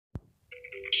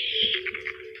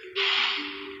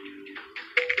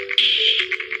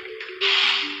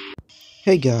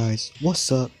Hey guys, what's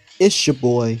up? It's your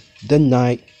boy, the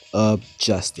Knight of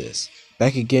Justice,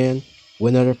 back again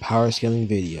with another power scaling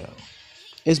video.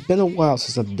 It's been a while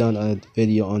since I've done a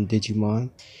video on Digimon,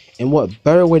 and what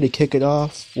better way to kick it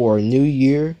off for a new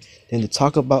year than to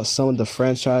talk about some of the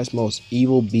franchise's most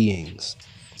evil beings,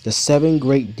 the 7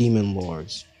 Great Demon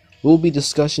Lords. We'll be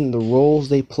discussing the roles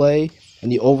they play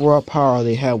and the overall power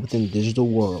they have within the digital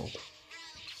world.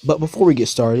 But before we get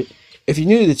started, if you're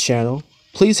new to the channel,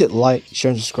 please hit like,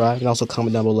 share, and subscribe, and also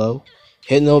comment down below.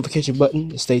 Hit the notification button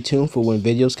and stay tuned for when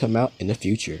videos come out in the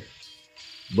future.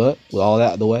 But with all that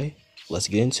out of the way, let's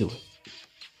get into it.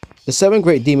 The 7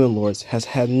 Great Demon Lords has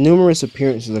had numerous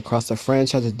appearances across the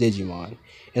franchise of Digimon,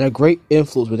 and a great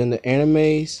influence within the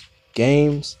animes,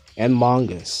 games, and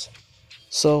mangas.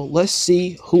 So let's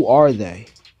see, who are they?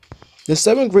 The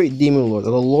 7 Great Demon Lords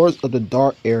are the Lords of the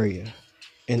Dark Area,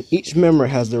 and each member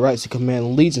has the right to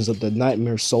command legions of the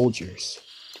Nightmare Soldiers,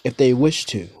 if they wish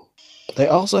to. They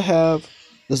also have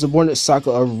the subordinate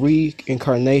cycle of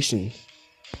reincarnation,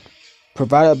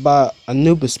 provided by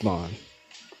Anubismon.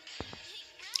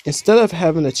 Instead of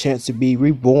having a chance to be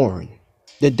reborn,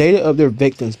 the data of their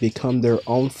victims become their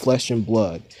own flesh and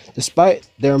blood, despite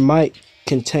their might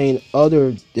contain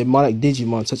other demonic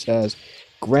Digimon such as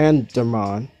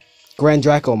Grandramon,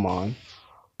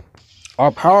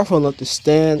 are powerful enough to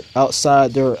stand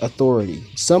outside their authority.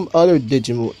 Some other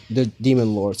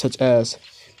demon lords, such as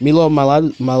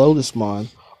Melodismon,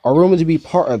 are rumored to be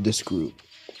part of this group,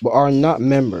 but are not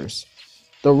members.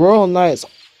 The Royal Knights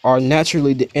are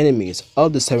naturally the enemies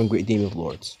of the 7 Great Demon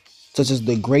Lords, such as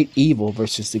the Great Evil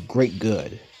versus the Great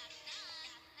Good.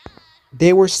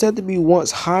 They were said to be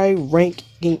once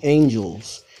high-ranking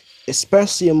angels,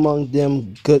 especially among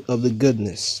them good of the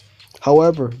goodness.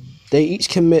 However, they each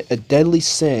commit a deadly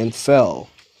sin and fell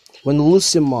when the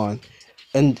Lucimon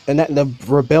enacted the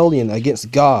rebellion against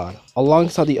God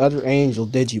alongside the other angel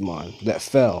Digimon that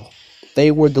fell. They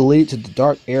were deleted to the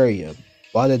Dark Area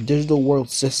by the digital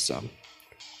world system,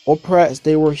 or perhaps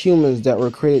they were humans that were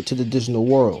created to the digital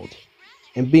world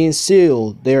and being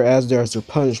sealed there as their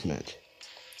punishment,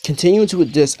 continuing to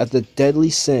exist at the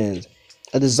deadly sins,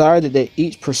 a desire that they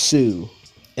each pursue,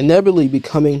 inevitably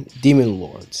becoming demon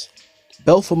lords.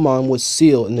 Belphemon was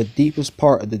sealed in the deepest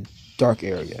part of the Dark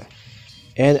Area,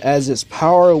 and as its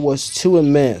power was too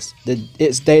immense,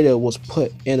 its data was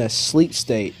put in a sleep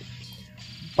state.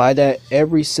 By that,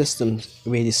 every system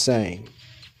made the same.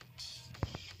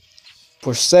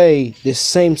 For say, this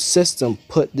same system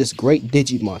put this great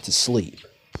Digimon to sleep.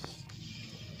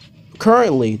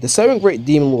 Currently, the 7 Great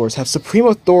Demon Lords have supreme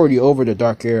authority over the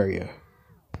Dark Area,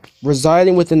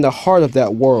 residing within the heart of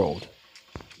that world,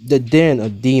 the Den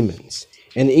of Demons,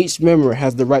 and each member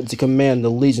has the right to command the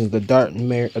legions of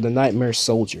the Nightmare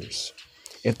Soldiers,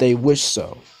 if they wish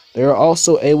so. They are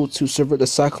also able to subvert the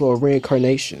cycle of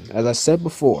reincarnation, as I said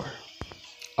before.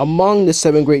 Among the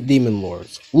 7 Great Demon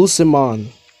Lords, Lucimon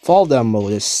Fall Down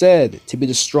Mode is said to be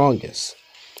the strongest.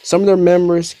 Some of their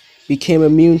members became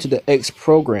immune to the X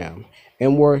program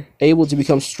and were able to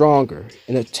become stronger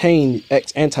and obtain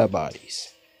X antibodies.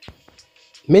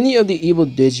 Many of the evil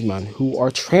Digimon who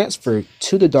are transferred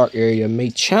to the Dark Area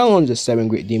may challenge the 7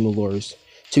 Great Demon Lords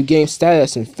to gain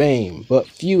status and fame, but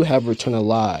few have returned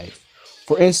alive.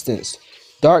 For instance,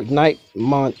 Dark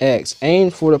Knightmon X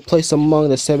aimed for the place among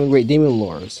the 7 Great Demon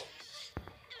Lords.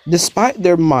 Despite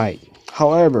their might,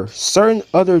 however, certain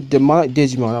other demonic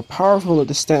Digimon are powerful enough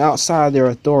to stand outside their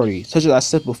authority, such as I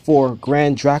said before,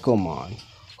 Grandramon,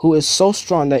 who is so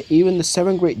strong that even the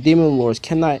 7 Great Demon Lords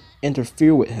cannot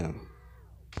interfere with him.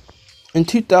 In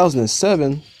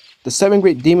 2007, the 7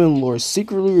 Great Demon Lords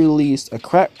secretly released a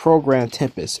cracked program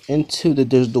Tempest into the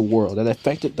digital world that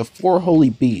affected the 4 Holy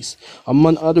Beasts,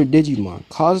 among other Digimon,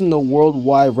 causing a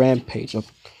worldwide rampage of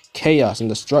chaos and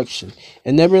destruction,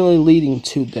 inevitably leading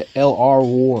to the LR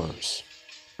Wars.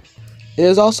 It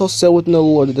is also said within the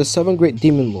lore that the 7 Great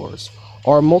Demon Lords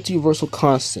are multiversal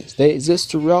constants. They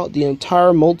exist throughout the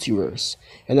entire multiverse,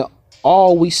 and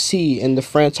all we see in the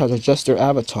franchise are just their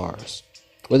avatars.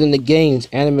 Within the games,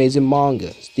 animes, and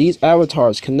mangas, these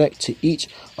avatars connect to each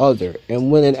other,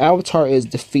 and when an avatar is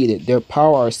defeated, their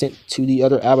power is sent to the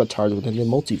other avatars within the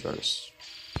multiverse.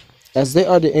 As they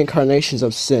are the incarnations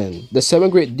of sin, the 7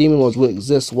 Great Demon Lords will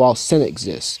exist while sin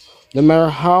exists. No matter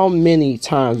how many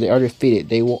times they are defeated,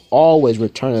 they will always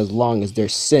return as long as their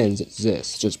sins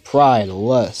exist, such as pride,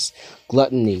 lust,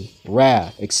 gluttony,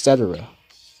 wrath, etc.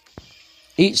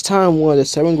 Each time one of the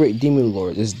 7 Great Demon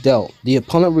Lords is dealt, the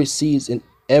opponent receives an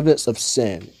evidence of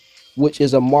sin, which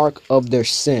is a mark of their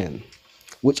sin,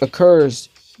 which occurs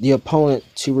the opponent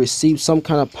to receive some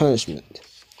kind of punishment.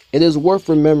 It is worth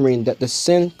remembering that the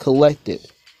sin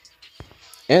collected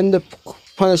and the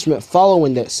punishment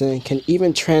following that sin can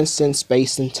even transcend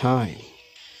space and time.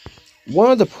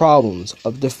 One of the problems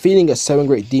of defeating a 7th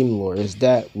grade demon lord is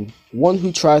that one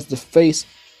who tries to face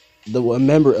a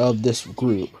member of this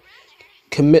group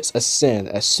commits a sin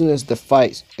as soon as the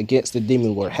fight against the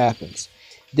demon lord happens.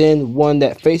 Then one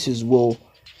that faces will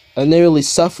inevitably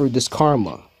suffer this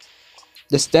karma.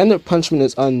 The standard punishment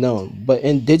is unknown, but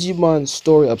in Digimon's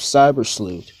story of Cyber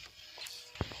Sleuth,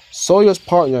 Soyo's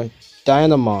partner,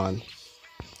 Dynamon,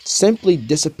 simply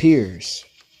disappears.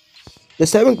 The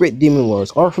 7 great demon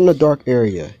lords are from the dark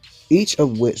area, each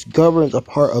of which governs a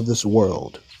part of this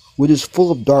world, which is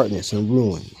full of darkness and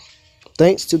ruin.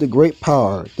 Thanks to the great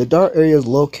power, the dark area's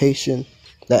location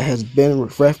that has been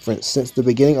referenced since the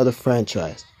beginning of the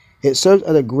franchise. It serves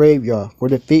as a graveyard for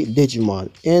defeat Digimon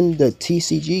in the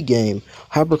TCG game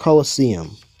Hyper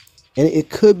Colosseum, and it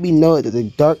could be noted that the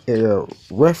dark area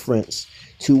reference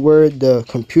to where the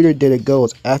computer data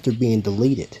goes after being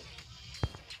deleted.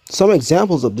 Some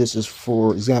examples of this is,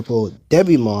 for example,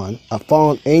 Devimon, a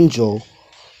fallen angel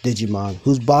Digimon,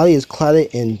 whose body is cladded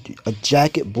in a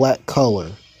jacket black color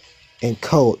and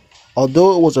coat.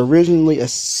 Although it was originally a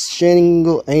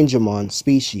single Angemon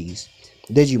species,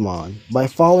 Digimon, by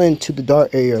falling into the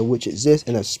dark area which exists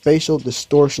in a spatial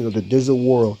distortion of the digital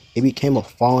world, it became a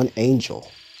fallen angel.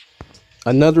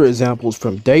 Another example is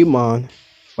from Daemon,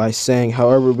 by saying,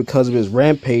 however, because of his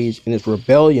rampage and his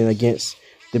rebellion against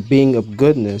the being of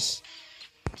goodness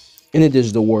in the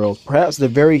digital world, perhaps the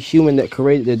very human that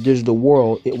created the digital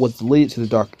world, it was deleted to the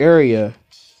dark area,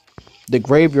 the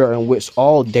graveyard in which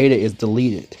all data is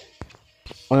deleted.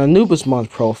 On Anubismon's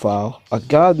profile, a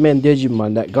godman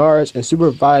Digimon that guards and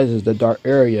supervises the dark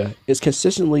area, it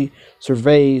consistently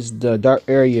surveys the dark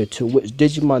area to which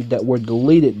Digimon that were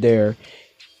deleted there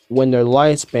when their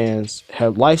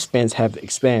lifespans have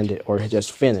expanded or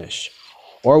just finished,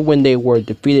 or when they were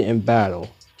defeated in battle,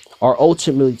 are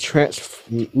ultimately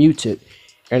transmuted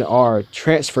and are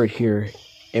transferred here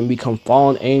and become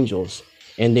fallen angels,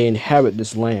 and they inhabit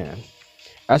this land.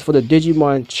 As for the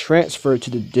Digimon transferred to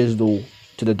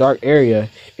the dark area,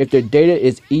 if their data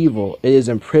is evil, it is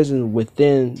imprisoned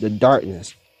within the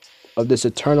darkness of this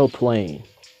eternal plane.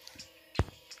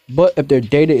 But if their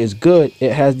data is good,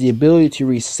 it has the ability to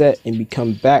reset and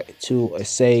become back to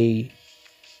say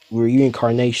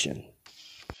reincarnation.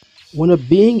 When a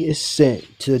being is sent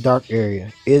to the dark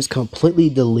area, it is completely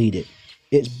deleted.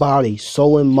 Its body,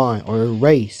 soul, and mind are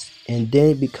erased, and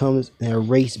then it becomes an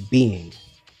erased being.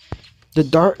 The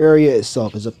dark area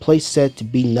itself is a place said to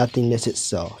be nothingness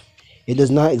itself. It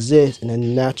does not exist in a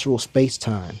natural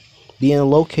space-time, being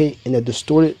located in the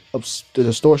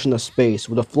distortion of space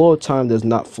where the flow of time does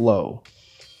not flow.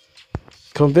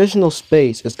 Conventional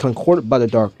space is concorded by the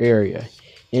dark area,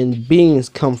 and beings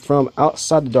come from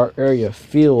outside the dark area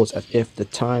feels as if the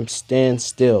time stands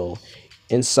still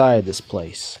inside this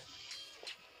place.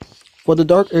 For the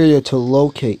dark area to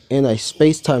locate in a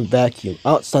space-time vacuum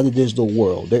outside the digital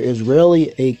world, there is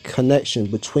rarely a connection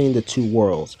between the two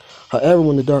worlds. However,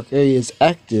 when the dark area is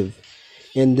active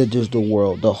in the digital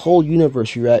world, the whole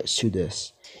universe reacts to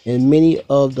this, and many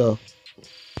of the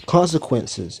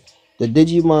consequences, the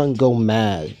Digimon go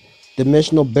mad,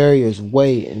 dimensional barriers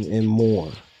weigh and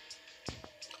more.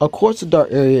 Of course, the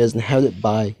dark area is inhabited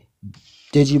by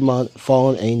Digimon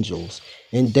fallen angels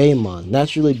and Daemon,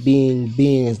 naturally being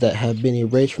beings that have been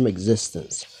erased from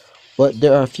existence. But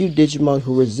there are a few Digimon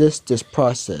who resist this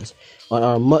process and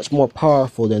are much more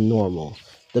powerful than normal.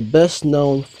 The best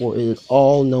known for it is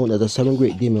all known as the 7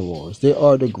 Great Demon Lords. They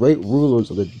are the great rulers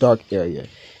of the dark area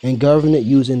and govern it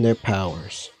using their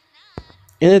powers.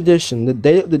 In addition, the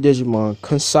data of the Digimon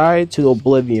consigned to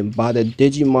oblivion by the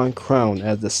Digimon crown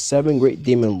as the 7 Great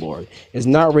Demon Lord is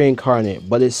not reincarnated,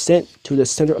 but is sent to the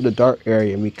center of the dark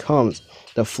area and becomes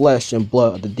the flesh and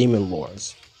blood of the Demon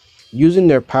Lords. Using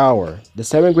their power, the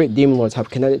 7 Great Demon Lords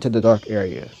have connected to the dark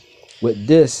area. With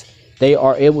this, they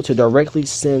are able to directly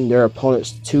send their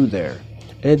opponents to there.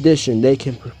 In addition, they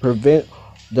can prevent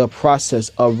the process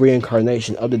of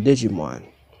reincarnation of the Digimon.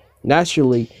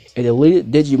 Naturally, a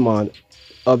deleted Digimon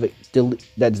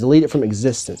that's deleted from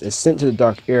existence is sent to the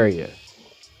dark area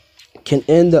can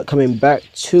end up coming back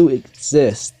to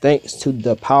exist thanks to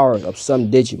the power of some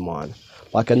Digimon,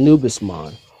 like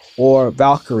Anubismon or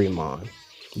Valkyriemon.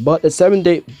 But the 7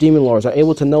 Demon Lords are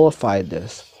able to nullify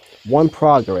this one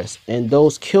progress, and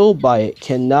those killed by it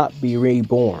cannot be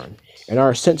reborn and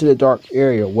are sent to the dark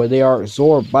area where they are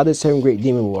absorbed by the 7 Great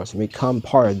Demon Lords and become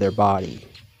part of their body.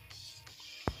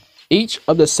 Each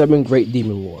of the 7 great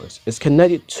demon lords is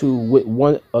connected to with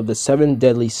one of the 7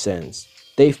 deadly sins.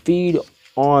 They feed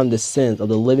on the sins of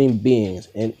the living beings,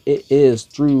 and it is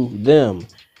through them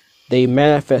they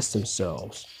manifest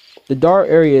themselves. The dark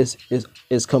area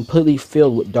is completely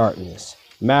filled with darkness,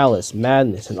 malice,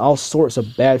 madness, and all sorts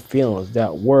of bad feelings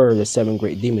that were the 7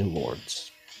 great demon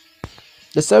lords.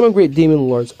 The 7 great demon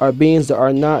lords are beings that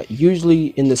are not usually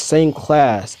in the same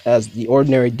class as the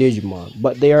ordinary Digimon,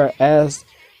 but they are as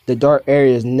the dark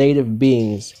area's native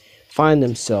beings find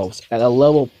themselves at a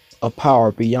level of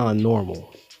power beyond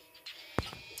normal.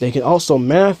 They can also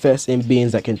manifest in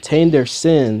beings that contain their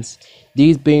sins.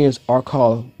 These beings are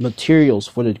called materials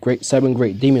for the 7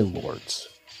 great demon lords.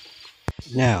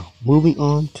 Now, moving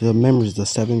on to the members of the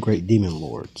 7 great demon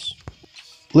lords.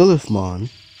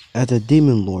 Lilithmon, as a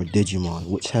demon lord Digimon,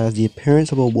 which has the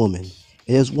appearance of a woman,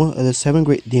 it is one of the 7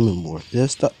 great demon lords. It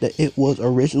is thought that it was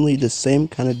originally the same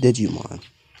kind of Digimon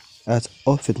as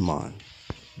Ophidmon,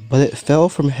 but it fell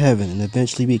from heaven and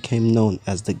eventually became known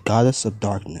as the Goddess of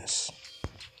Darkness.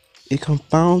 It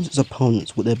confounds its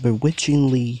opponents with a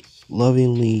bewitchingly,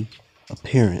 lovingly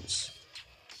appearance,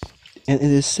 and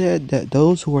it is said that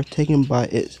those who are taken by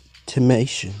its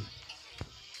temptation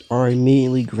are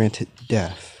immediately granted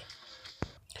death.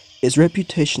 Its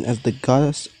reputation as the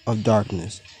Goddess of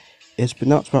Darkness is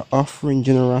pronounced by offering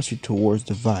generosity towards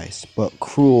the vice, but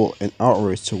cruel and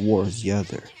outrage towards the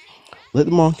other.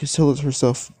 Lilithmon considers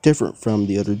herself different from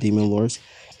the other demon lords,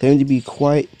 claiming to be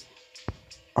quite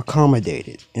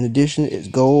accommodated. In addition, its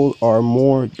goals are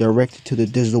more directed to the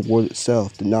digital world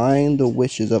itself, denying the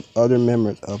wishes of other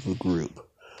members of the group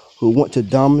who want to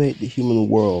dominate the human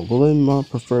world. Lilithmon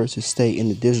prefers to stay in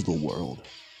the digital world.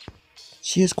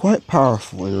 She is quite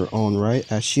powerful in her own right,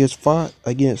 as she has fought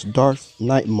against Darth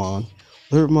Nightmon.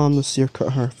 Lilithmon this year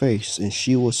cut her face, and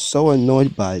she was so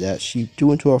annoyed by that she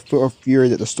threw into a fit of fury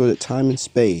that destroyed time and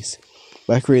space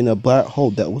by creating a black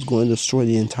hole that was going to destroy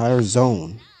the entire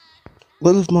zone.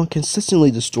 Lilithmon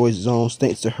consistently destroys zones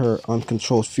thanks to her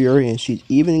uncontrolled fury, and she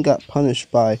even got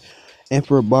punished by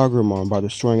Emperor Bagramon by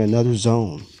destroying another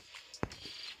zone.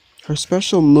 Her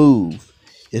special move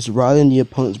is riding the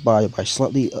opponent's body by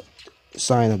slightly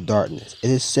sign of darkness. It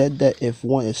is said that if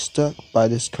one is struck by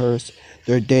this curse,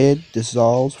 their dead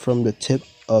dissolves from the tip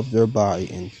of their body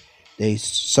and they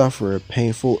suffer a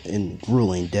painful and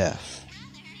grueling death.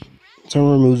 Some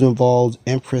moves involves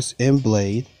Empress and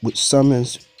Blade, which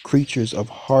summons creatures of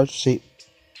heart-shaped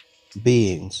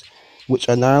beings, which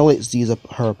annihilates these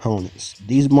her opponents.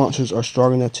 These monsters are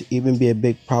strong enough to even be a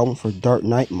big problem for Dark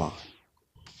Nightmon.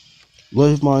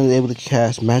 Lilithmon is able to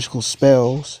cast magical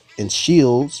spells and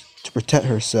shields to protect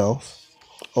herself.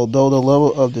 Although the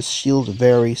level of the shields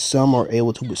vary, some are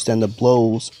able to withstand the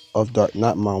blows of Dark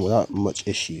Nightmon without much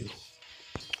issue.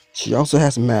 She also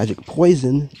has magic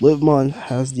poison. Lilithmon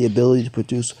has the ability to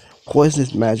produce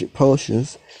poisonous magic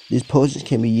potions. These potions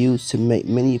can be used to make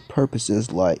many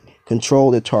purposes, like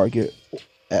control the target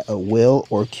at a will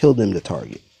or kill them the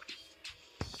target.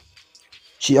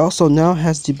 She also now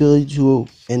has the ability to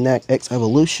enact X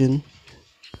evolution,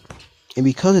 and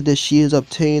because of this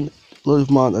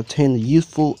Lilithmon obtained a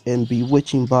youthful and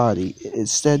bewitching body. It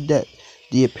is said that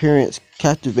the appearance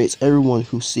captivates everyone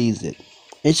who sees it,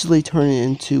 instantly turning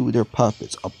into their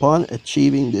puppets. Upon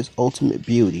achieving this ultimate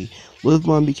beauty,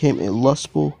 Lilithmon became a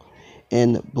lustful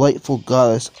and blateful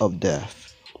goddess of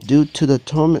death. Due to the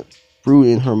torment brewed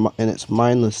in her and its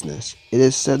mindlessness, it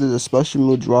is said that the special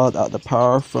move draws out the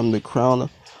power from the crown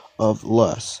of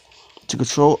lust to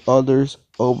control others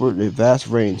over the vast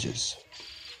ranges.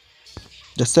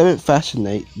 The 7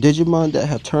 fascinate Digimon that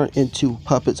have turned into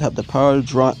puppets have the power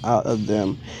drawn out of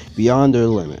them beyond their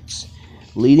limits,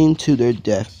 leading to their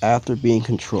death after being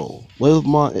controlled.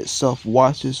 Lilithmon itself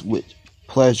watches with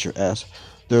pleasure as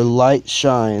their light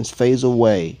shines fades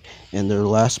away in their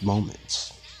last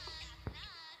moments.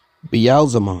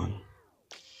 Beelzemon,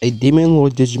 a demon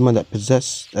lord Digimon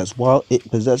while it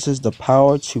possesses the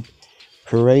power to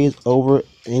parade over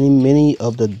many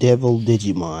of the devil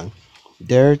Digimon,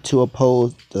 dare to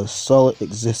oppose the solid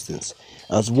existence.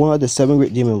 As one of the 7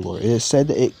 great demon lords, it is said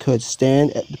that it could stand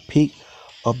at the peak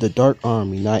of the Dark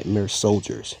Army Nightmare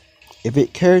soldiers, if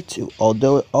it cared to,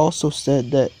 although it also said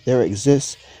that there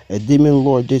exists a demon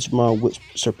lord Digimon which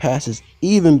surpasses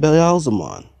even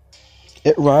Beelzemon.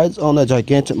 It rides on a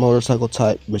gigantic motorcycle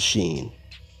type machine,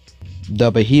 the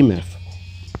Behemoth,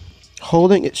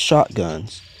 holding its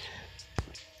shotguns.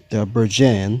 The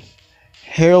Bergen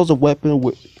heralds a weapon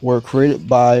which were created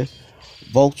by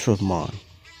Voltravmon.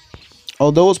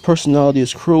 Although its personality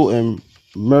is cruel and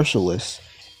merciless,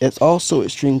 it's also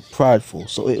extremely prideful,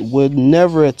 so it would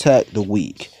never attack the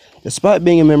weak. Despite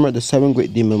being a member of the 7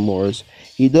 Great Demon Lords,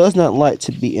 he does not like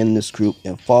to be in this group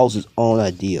and follows his own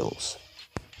ideals.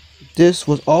 This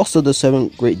was also the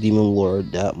 7th Great Demon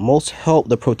Lord that most helped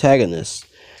the protagonist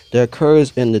that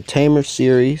occurs in the Tamer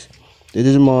series, the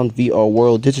Digimon VR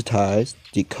World Digitized,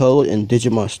 Decode, and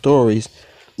Digimon Stories,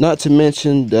 not to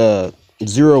mention the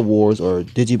Zero Wars or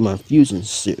Digimon Fusion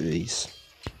series.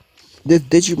 This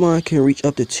Digimon can reach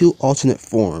up to 2 alternate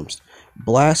forms,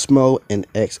 Blast Mode and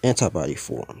X Antibody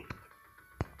form.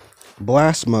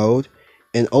 Blast Mode,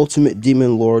 an ultimate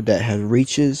demon lord that has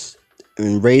reaches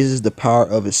and raises the power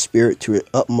of his spirit to its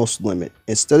utmost limit.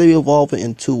 Instead of evolving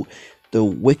into the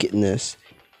wickedness,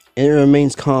 it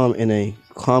remains calm in a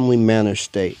calmly mannered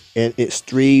state, and its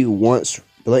 3 once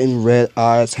blatant red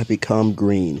eyes have become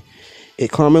green.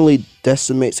 It commonly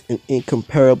decimates an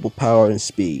incomparable power and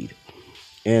speed,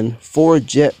 and 4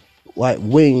 jet-like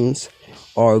wings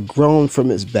are grown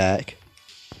from its back.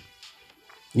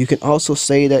 You can also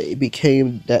say that it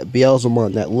became that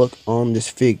Beelzemon that looked on this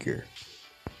figure.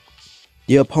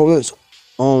 The opponent's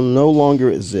arm no longer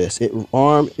exists. Its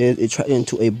arm is turned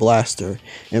into a blaster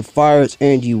and fires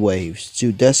energy waves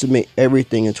to decimate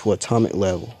everything into atomic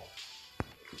level.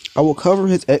 I will cover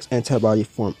his X antibody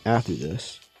form after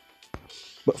this,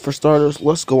 but for starters,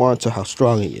 let's go on to how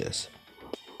strong he is.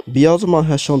 Beelzemon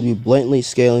has shown to be blatantly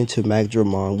scaling to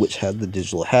Magdramon, which has the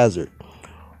digital hazard,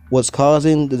 what's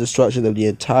causing the destruction of the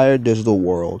entire digital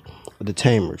world of the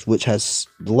Tamers, which has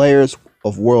layers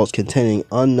of worlds containing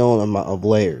unknown amount of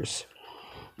layers.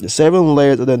 The 7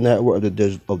 layers of the network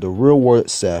of the real world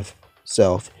itself.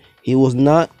 He was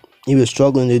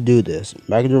struggling to do this.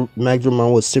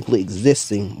 Magdramon was simply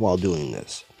existing while doing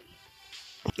this.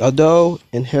 Although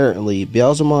inherently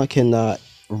Beelzemon cannot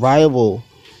rival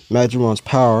Magdramon's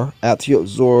power, after he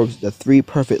absorbs the 3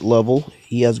 perfect level,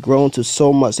 he has grown to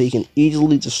so much that he can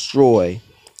easily destroy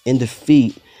and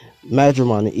defeat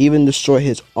Magdramon and even destroy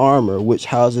his armor, which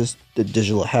houses the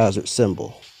digital hazard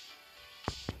symbol.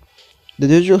 The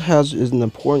digital hazard is an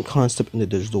important concept in the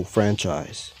digital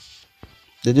franchise.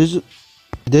 The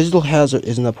digital hazard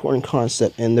is an important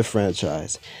concept in the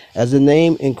franchise. As the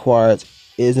name inquires,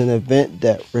 it is an event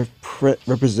that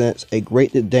represents a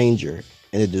great danger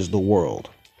in the digital world.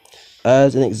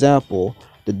 As an example,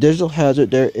 the digital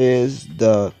hazard there is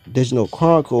the Digital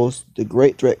Chronicles, the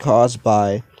great threat caused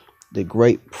by the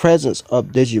great presence of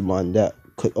Digimon that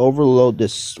could overload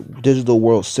this digital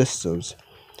world systems.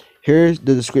 Here's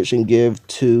the description given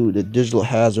to the digital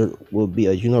hazard will be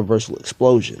a universal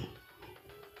explosion.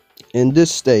 In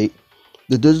this state,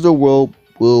 the digital world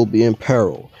will be in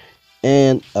peril,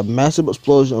 and a massive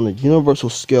explosion on a universal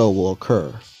scale will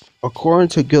occur. According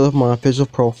to Guillemot's official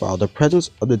profile, the presence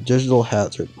of the digital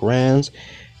hazard grants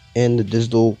and the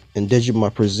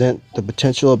Digimon present the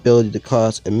potential ability to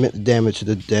cause immense damage to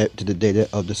the data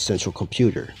of the central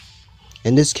computer.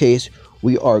 In this case,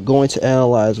 we are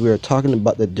talking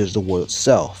about the digital world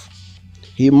itself.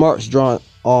 He marks drawn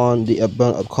on the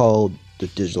abundant called the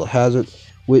digital hazard,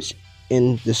 which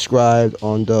is described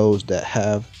on those that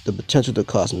have the potential to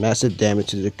cause massive damage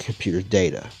to the computer's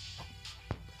data.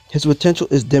 His potential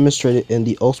is demonstrated in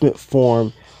the ultimate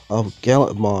form of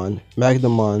Gallantmon,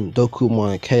 Magnamon,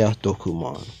 Dokumon, and Chaos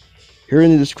Dokumon. Here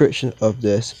in the description of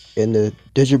this in the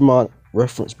Digimon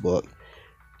reference book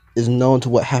is known to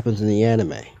what happens in the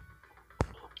anime.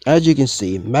 As you can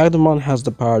see, Magnamon has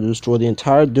the power to destroy the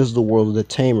entire digital world of the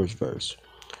Tamers verse,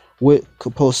 which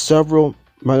compose several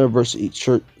metaverses each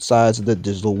sides of the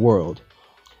digital world.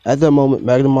 At that moment,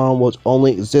 Magnamon was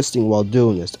only existing while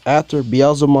doing this. After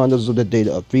Beelzemon absorbed the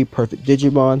data of 3 perfect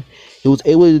Digimon, he was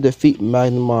able to defeat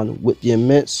Magnamon with the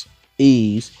immense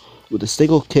ease. With a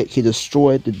single kick, he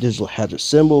destroyed the digital hazard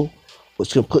symbol,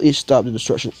 which completely stopped the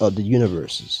destruction of the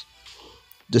universes.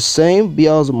 The same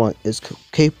Beelzemon is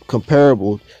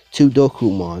comparable to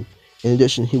Dokumon. In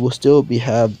addition, he will still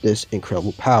have this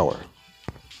incredible power.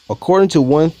 According to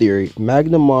one theory,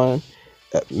 Magdramon,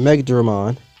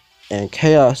 and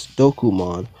Chaos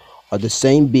Dokumon are the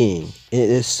same being, and it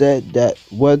is said that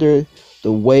whether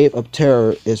the wave of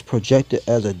terror is projected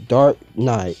as a dark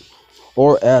knight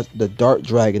or as the dark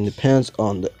dragon depends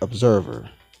on the observer.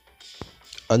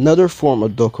 Another form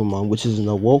of Dokumon, which is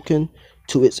awoken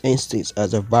to its instincts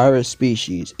as a virus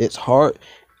species, its heart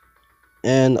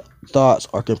and thoughts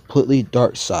are completely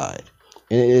dark side,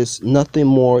 and it is nothing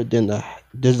more than the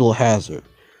digital hazard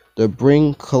that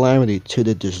bring calamity to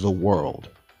the digital world.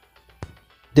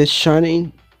 This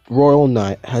shining royal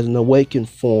knight has an awakened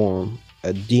form,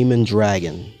 a demon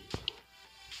dragon.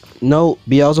 Note,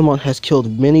 Beelzemon has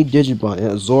killed many Digimon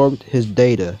and absorbed his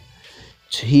data.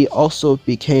 He also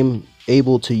became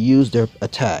able to use their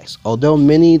attacks. Although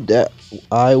many that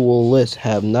I will list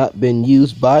have not been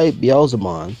used by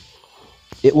Beelzemon,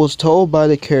 it was told by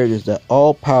the characters that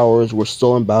all powers were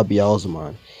stolen by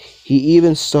Beelzemon. He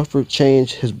even suffered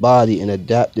change his body and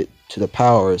adapted to the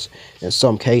powers in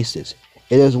some cases.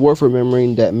 It is worth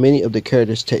remembering that many of the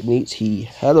characters' techniques he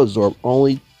had absorbed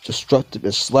only destructive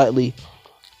and slightly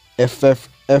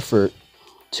effort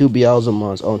to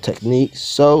Beelzemon's own techniques,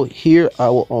 so here I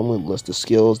will only list the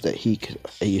skills that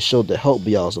he showed to help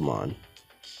Beelzemon.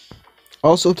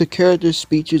 Also, if the character's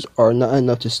speeches are not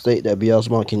enough to state that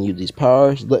Beelzemon can use these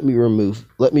powers, let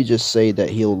me just say that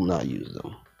he will not use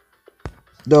them.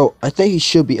 Though, I think he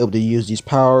should be able to use these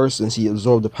powers since he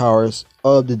absorbed the powers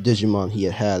of the Digimon he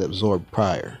had absorbed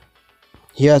prior.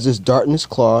 He has this Darkness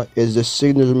Claw. It is a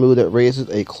signature move that raises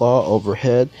a claw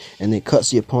overhead and then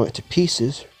cuts the opponent to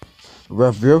pieces.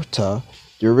 Revirta,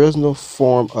 the original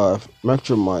form of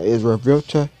Metromon, is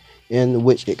Revirta, in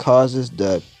which it causes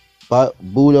the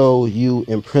Budo U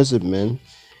imprisonment.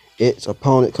 Its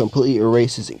opponent completely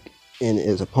erases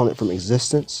its opponent from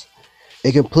existence,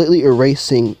 completely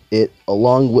erasing it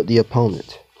along with the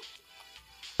opponent.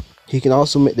 He can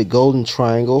also make the Golden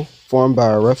Triangle, formed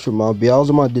by a Retromon.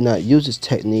 Beelzemon did not use this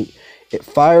technique. It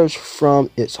fires from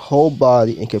its whole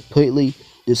body and completely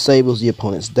disables the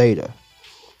opponent's data.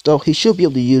 So he should be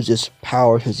able to use this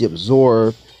power since he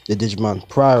absorbed the Digimon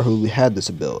prior who had this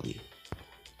ability.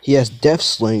 He has Death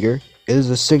Slinger. It is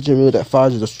a signature move that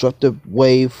fires a destructive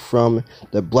wave from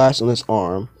the blast on his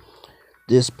arm.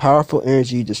 This powerful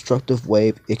energy destructive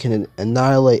wave, it can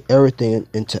annihilate everything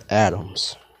into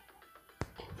atoms.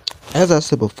 As I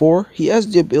said before, he has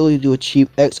the ability to achieve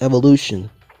X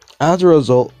evolution. As a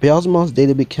result, Beelzemon's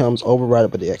data becomes overridden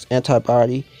by the X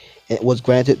antibody and was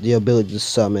granted the ability to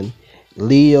summon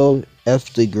Leo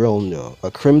Eftigrono,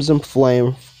 a crimson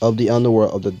flame of the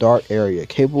underworld of the dark area,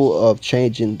 capable of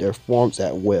changing their forms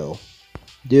at will.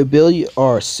 The ability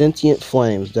are sentient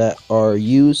flames that are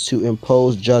used to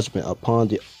impose judgment upon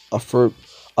the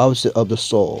opposite of the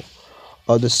soul,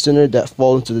 of the sinner that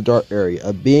falls into the dark area.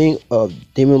 A being of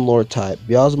Demon Lord type,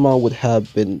 Beelzemon would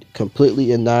have been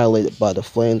completely annihilated by the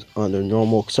flames under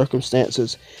normal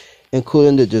circumstances,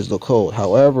 including the digital code.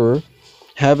 However,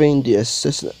 having the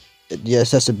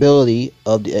accessibility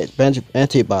of the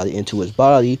antibody into his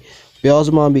body,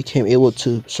 Beelzemon became able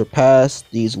to surpass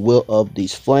these will of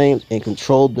these flames and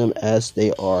control them as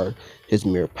they are his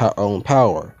mere own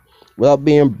power, without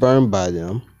being burned by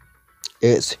them.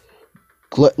 It's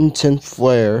Glutton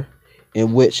Flare,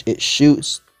 in which it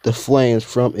shoots the flames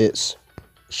from its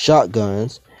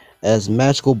shotguns as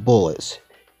magical bullets,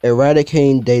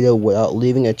 eradicating data without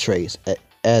leaving a trace,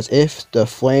 as if the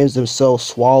flames themselves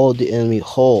swallowed the enemy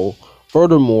whole.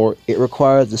 Furthermore, it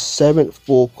requires the 7th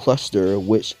full cluster,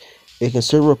 which a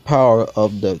considerable power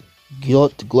of the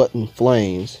glutton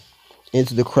flames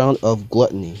into the crown of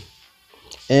gluttony,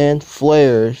 and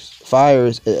fires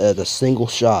it at a single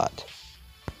shot.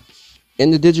 In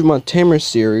the Digimon Tamer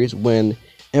series, when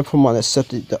Emperormon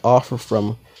accepted the offer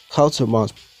from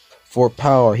Kautomon for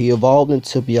power, he evolved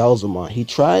into Beelzemon. He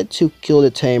tried to kill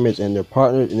the Tamers and their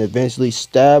partners and eventually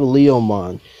stabbed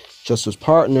Leomon, just his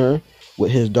partner, with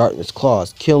his Darkness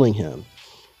Claws, killing him.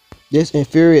 This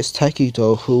infuriates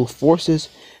Taikito, who forces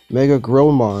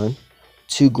Megagromon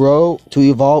to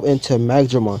evolve into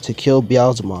Magdramon to kill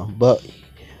Beelzemon, but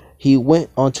he went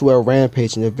onto a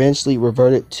rampage and eventually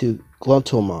reverted to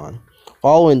Gluttomon.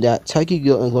 Following that,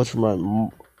 Taikito and Gluttomon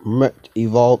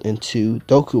evolved into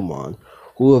Dokumon,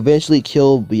 who eventually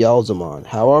killed Beelzemon.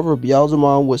 However,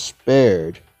 Beelzemon was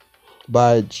spared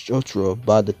by Jotaro.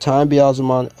 By the time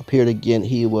Beelzemon appeared again,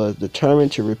 he was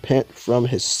determined to repent from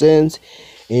his sins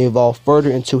and evolve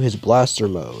further into his Blaster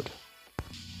mode,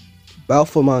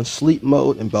 Balphamon Sleep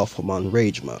Mode, and Balphamon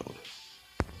Rage Mode.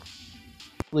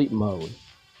 Sleep Mode,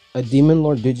 a Demon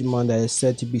Lord Digimon that is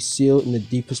said to be sealed in the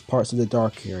deepest parts of the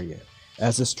Dark Area,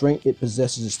 as the strength it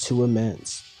possesses is too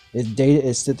immense. Its data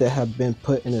is said to have been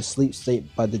put in a sleep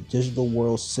state by the digital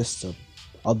world system,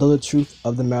 although the truth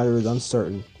of the matter is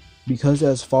uncertain. Because it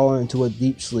has fallen into a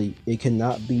deep sleep, it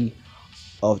cannot be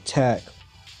attacked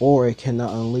or it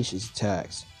cannot unleash its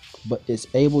attacks, but it's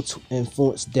able to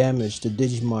influence damage to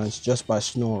Digimons just by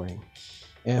snoring,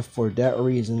 and for that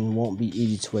reason it won't be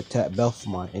easy to attack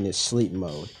Balphamon in its sleep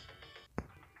mode.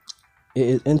 It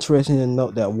is interesting to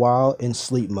note that while in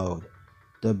sleep mode,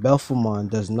 the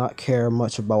Balphamon does not care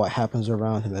much about what happens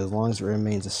around him as long as it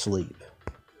remains asleep.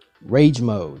 Rage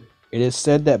Mode. It is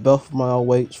said that Balphamon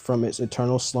awakes from its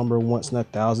eternal slumber once in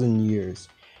 1,000 years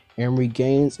and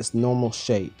regains its normal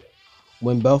shape.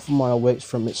 When Balphamon awakes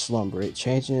from its slumber, it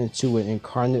changes into an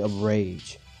incarnate of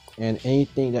rage. and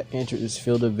anything that enters its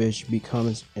field of vision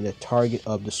becomes a target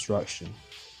of destruction.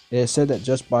 It is said that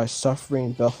just by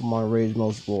suffering Belphemon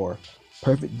Ragemo's roar,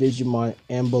 perfect Digimon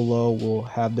and below will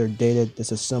have their data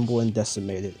disassembled and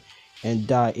decimated, and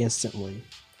die instantly,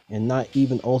 and not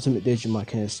even Ultimate Digimon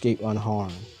can escape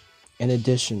unharmed. In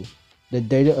addition, the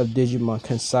data of Digimon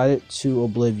consigned to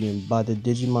oblivion by the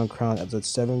Digimon crown as the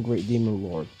 7 Great Demon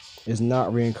Lord is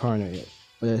not reincarnated,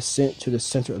 but is sent to the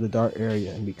center of the dark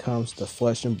area and becomes the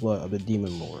flesh and blood of the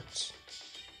Demon Lords.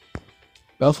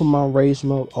 Belphemon Rage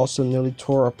Mode also nearly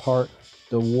tore apart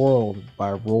the world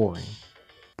by roaring.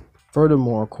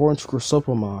 Furthermore, according to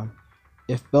Chrysopomon,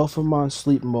 if Belphemon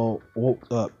Sleep Mode woke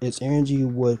up, its energy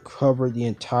would cover the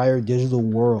entire digital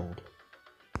world.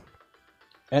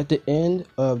 At the end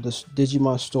of the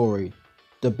Digimon story,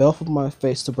 the Belphemon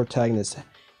faced the protagonist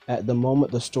at the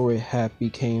moment the story had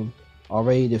became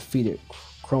already defeated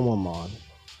Chromomon,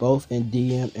 both in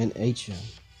DM and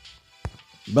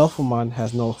HM. Belphemon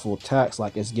has notable attacks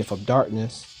like its Gift of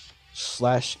Darkness,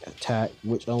 Slash attack,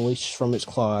 which unleashes from its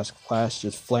claws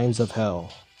clashes flames of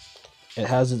hell. It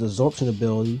has its absorption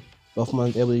ability.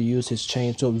 Belphemon is able to use his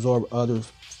chains to absorb other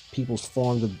people's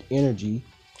forms of energy,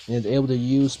 and is able to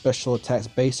use special attacks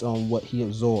based on what he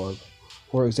absorbed.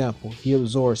 For example, he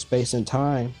absorbed space and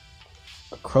time,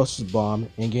 a Croesus bomb,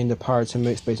 and gained the power to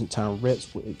make space and time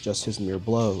rips with just his mere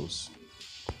blows.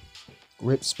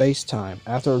 Rip space time.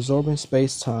 After absorbing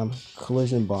space time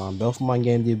collision bomb, Belphemon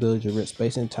gained the ability to rip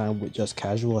space and time with just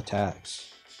casual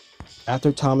attacks.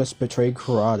 After Thomas betrayed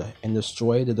Kurata and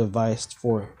destroyed the device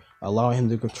for allowing him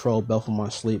to control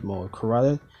Belphemon Sleep Mode,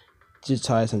 Kurata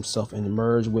digitized himself and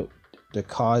merged with the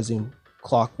causing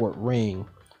clockwork ring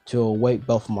to awake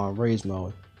Belphemon Rage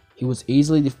Mode. He was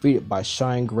easily defeated by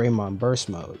Shine Greymon Burst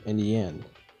Mode in the end,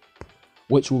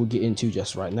 which we'll get into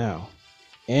just right now.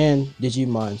 And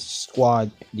Digimon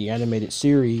Squad, the animated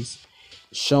series,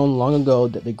 shown long ago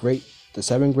that the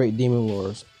 7 Great Demon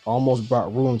Lords almost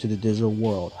brought ruin to the digital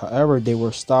world. However, they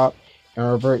were stopped and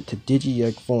reverted to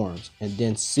Digi-Egg forms and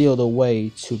then sealed away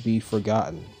to be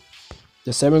forgotten.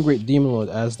 The 7 Great Demon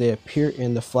Lords, as they appear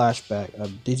in the flashback of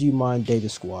Digimon Data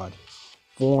Squad,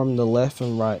 form the left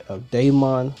and right of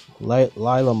Daemon,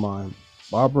 Lilamon,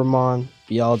 Barbramon,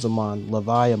 Beelzemon,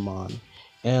 Leviamon,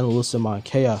 and Lucimon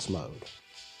Chaos Mode.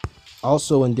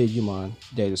 Also in Digimon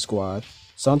Data Squad,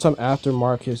 sometime after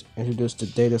Marcus introduced the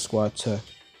Data Squad to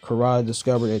Kurata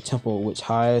discovered a temple which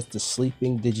hides the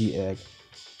sleeping Digi-Egg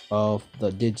of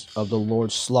the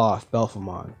Lord Sloth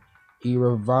Belphemon. He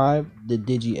revived the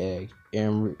Digi-Egg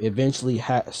and eventually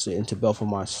hatched it into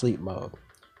Belphemon Sleep Mode,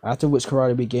 after which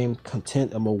Kurata became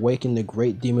content of awakening the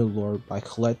Great Demon Lord by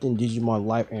collecting Digimon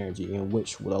life energy, in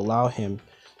which would allow him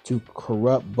to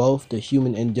corrupt both the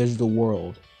human and digital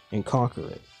world and conquer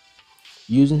it.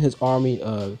 Using his army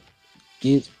of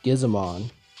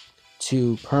Gizamon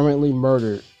to permanently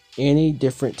murder any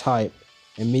different type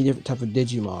and many different type of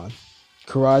Digimon,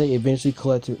 Kurata eventually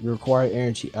collected the required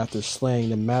energy after slaying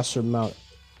the master mount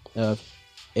of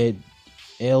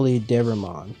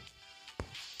Elidevramon.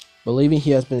 Believing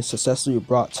he has been successfully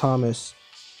brought Thomas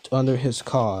under his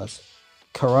cause,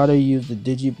 Kurata used the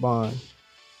Digimon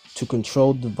to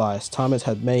control the device Thomas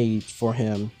had made for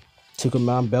him to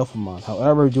command Belphemon.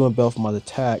 However, during Belphemon's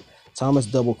attack, Thomas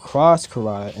double-crossed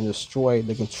Kurata and destroyed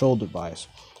the control device,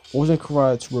 forcing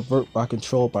Kurata to revert by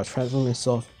control by transforming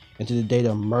himself into the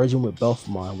data merging with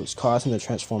Belphemon, which caused him to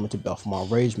transform into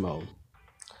Belphemon Rage Mode.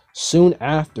 Soon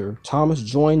after, Thomas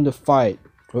joined the fight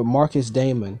with Marcus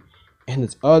Daemon and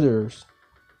his other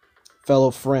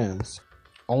fellow friends,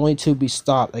 only to be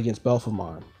stopped against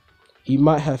Belphemon. He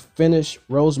might have finished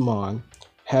Rosemon,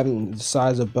 having the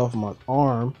size of Belphemon's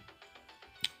arm.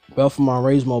 Belphemon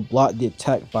Rage Mode blocked the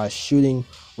attack by shooting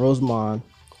Rosemon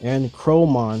and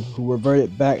Crowmon, who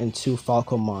reverted back into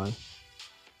Falcomon.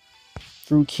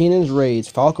 Through Keenan's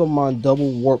rage, Falcomon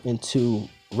double warped into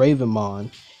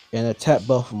Ravenmon and attacked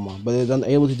Belphemon, but is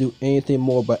unable to do anything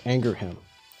more but anger him.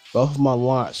 Belphemon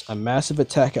launched a massive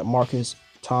attack at Marcus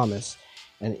Thomas,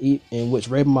 in which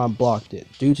Ravenmon blocked it.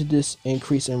 Due to this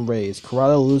increase in rage,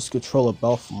 Kurata loses control of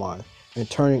Belphemon and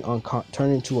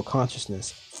turning to a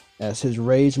consciousness. As his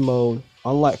rage mode,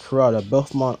 unlike Kurata,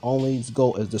 Belphemon only's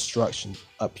goal is destruction,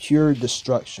 a pure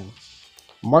destruction.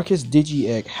 Marcus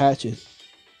Digi-Egg hatches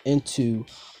into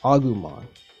Agumon.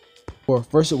 Or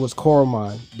first it was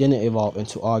Koromon, then it evolved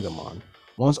into Agumon.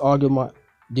 Once Agumon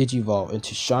Digivolved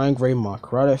into Shine Greymon,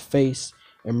 Kurata's face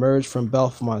emerged from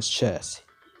Belphemon's chest.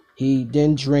 He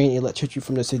then drained electricity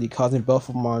from the city, causing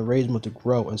Belphemon Rage Mode to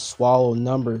grow and swallow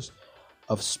numbers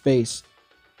of space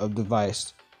of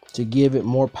device to give it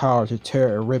more power to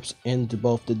tear and rips into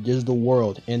both the digital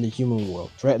world and the human world,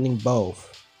 threatening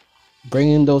both.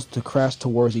 bringing those to crash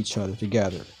towards each other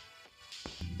together.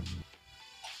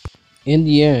 In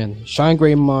the end, Shine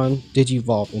Greymon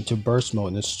digivolved into Burst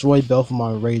Mode and destroyed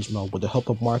Belphemon Rage Mode with the help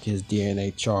of Marcus'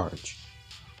 DNA charge,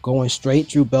 going straight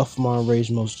through Belphemon Rage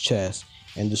Mode's chest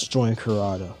and destroying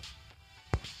Kurata.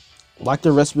 Like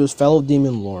the rest of his fellow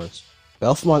Demon Lords,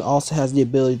 Belphemon also has the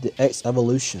ability to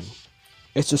X-Evolution.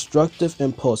 Its destructive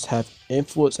impulse have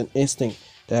influence and instinct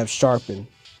that have sharpened.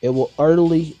 It will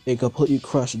utterly and completely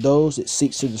crush those it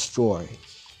seeks to destroy.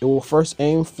 It will first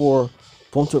aim for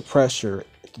points of pressure,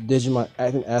 the Digimon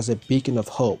acting as a beacon of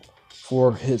hope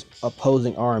for his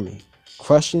opposing army,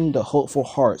 crushing the hopeful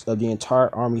hearts of the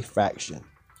entire army faction.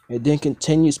 It then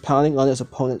continues pounding on its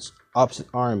opponent's opposite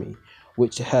army,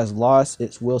 which has lost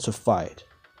its will to fight,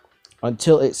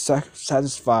 until it's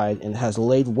satisfied and has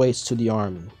laid waste to the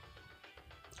army.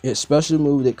 Its special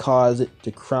move that calls it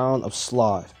the Crown of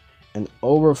Sloth and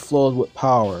overflows with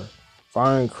power,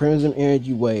 firing crimson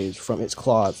energy waves from its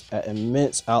claws at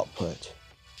immense output.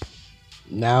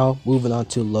 Now moving on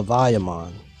to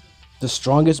Leviathan, the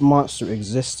strongest monster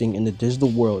existing in the digital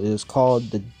world. It is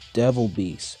called the Devil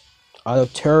Beast. Out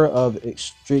of terror of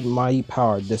extreme mighty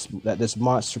power that this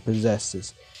monster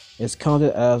possesses, it's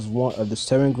counted as one of the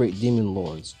 7 great demon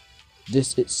lords.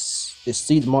 This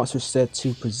seed monster said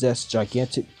to possess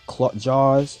gigantic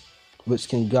jaws which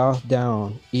can gulp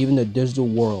down even the digital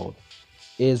world.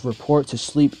 It is reported to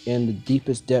sleep in the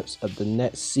deepest depths of the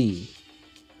net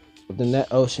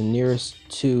ocean nearest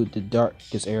to the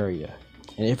darkest area,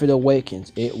 and if it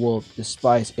awakens, it will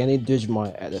despise any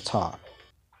Digimon at the top.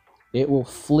 It will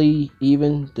flee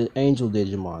even the angel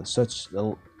Digimon,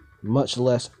 much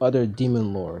less other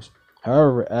demon lords.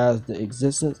 However, as the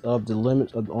existence of the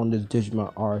limits on this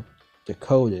Digimon are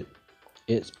decoded,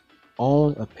 its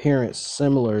own appearance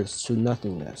similar to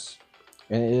nothingness,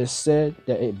 and it is said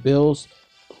that it builds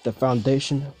the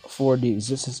foundation for the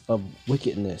existence of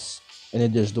wickedness in the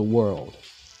digital world.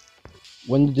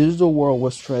 When the digital world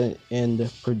was threatened in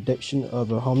the prediction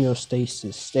of a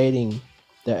homeostasis stating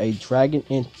that a dragon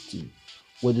entity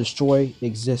would destroy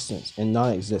existence and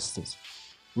non-existence,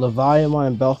 Leviathan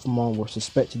and Belphemon were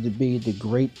suspected to be the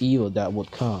great evil that would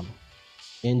come.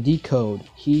 In Decode,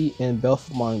 he and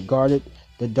Belphemon guarded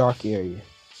the dark area,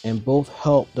 and both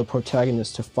helped the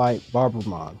protagonists to fight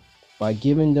Barbermon by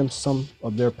giving them some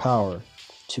of their power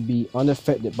to be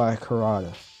unaffected by Karma,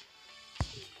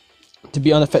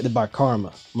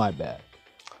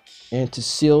 and to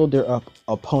seal their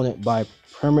opponent by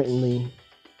permanently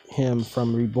him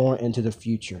from reborn into the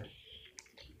future.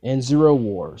 In Zero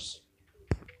Wars,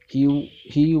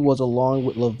 he was along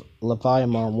with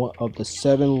Leviathan one of the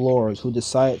 7 lords who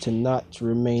decided not to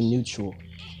remain neutral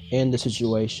in the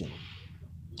situation.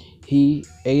 He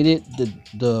aided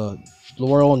the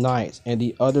Laurel Knights and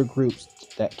the other groups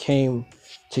that came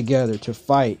together to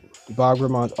fight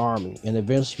Bagremon's army, and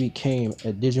eventually became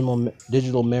a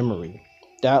digital memory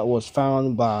that was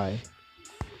found by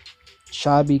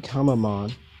Shabi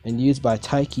Kamamon and used by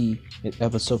Taiki in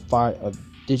episode 5 of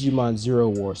Digimon Zero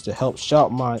Wars to help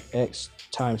Shoutmon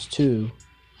X×2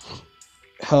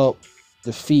 help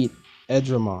defeat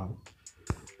Edramon.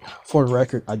 For the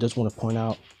record, I just want to point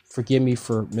out, forgive me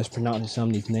for mispronouncing some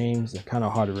of these names, they're kind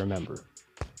of hard to remember.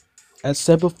 As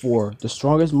said before, the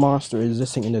strongest monster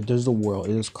existing in the digital world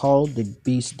is called the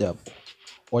Beast Devil,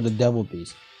 or the Devil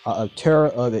Beast, a terror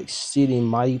of exceeding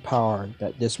mighty power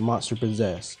that this monster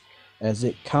possesses, as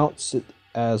it counts it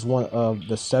as one of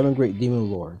the 7 great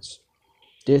demon lords.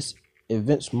 This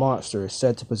immense monster is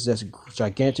said to possess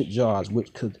gigantic jaws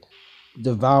which could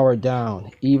devour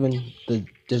down even the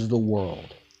digital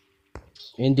world.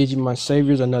 In Digimon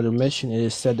Saviors Another Mission, it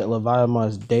is said that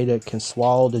Leviathan's data can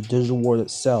swallow the digital world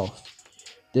itself.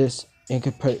 This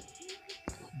indicates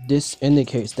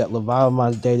that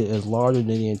Leviathan's data is larger than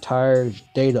the entire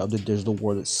data of the digital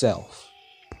world itself.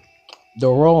 The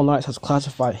Royal Knights has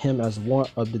classified him as one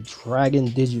of the dragon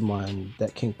Digimon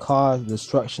that can cause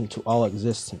destruction to all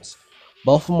existence.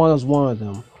 Belphemon is one of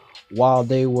them, while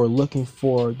they were looking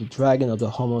for the dragon of the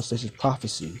homeostasis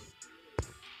prophecy.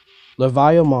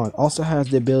 Leviathan also has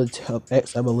the ability of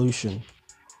X-Evolution.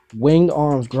 Winged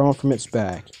arms grown from its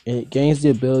back, and it gains the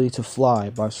ability to fly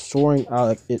by soaring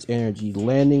out of its energy,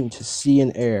 landing to sea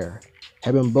and air,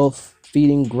 having both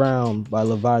feeding ground by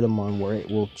Leviathan, where it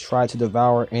will try to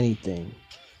devour anything.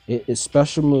 Its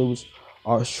special moves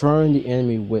are shredding the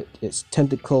enemy with its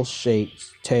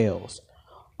tentacle-shaped tails,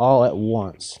 all at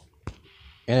once,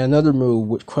 and another move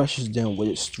which crushes them with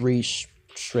its 3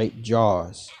 straight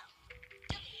jaws.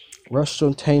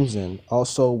 Rushstone tames them.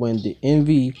 Also, when the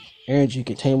envy energy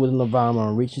contained within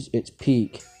Leviathan reaches its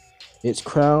peak, Its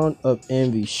crown of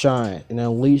envy shines and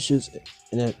unleashes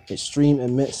an extreme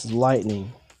immense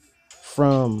lightning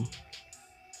from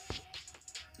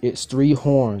its three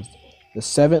horns, the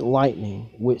seventh lightning,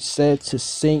 which said to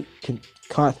sink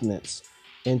continents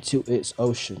into its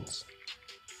oceans.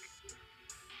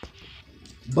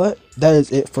 But that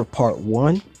is it for part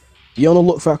 1. Be on the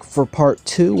look for part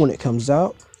 2 when it comes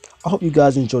out. I hope you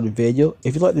guys enjoyed the video.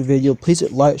 If you liked the video, please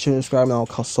hit like, share, and subscribe, and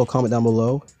also comment down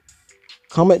below.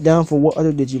 Comment down for what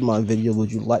other Digimon video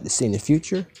would you like to see in the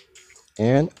future.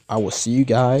 And I will see you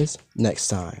guys next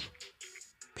time.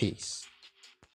 Peace.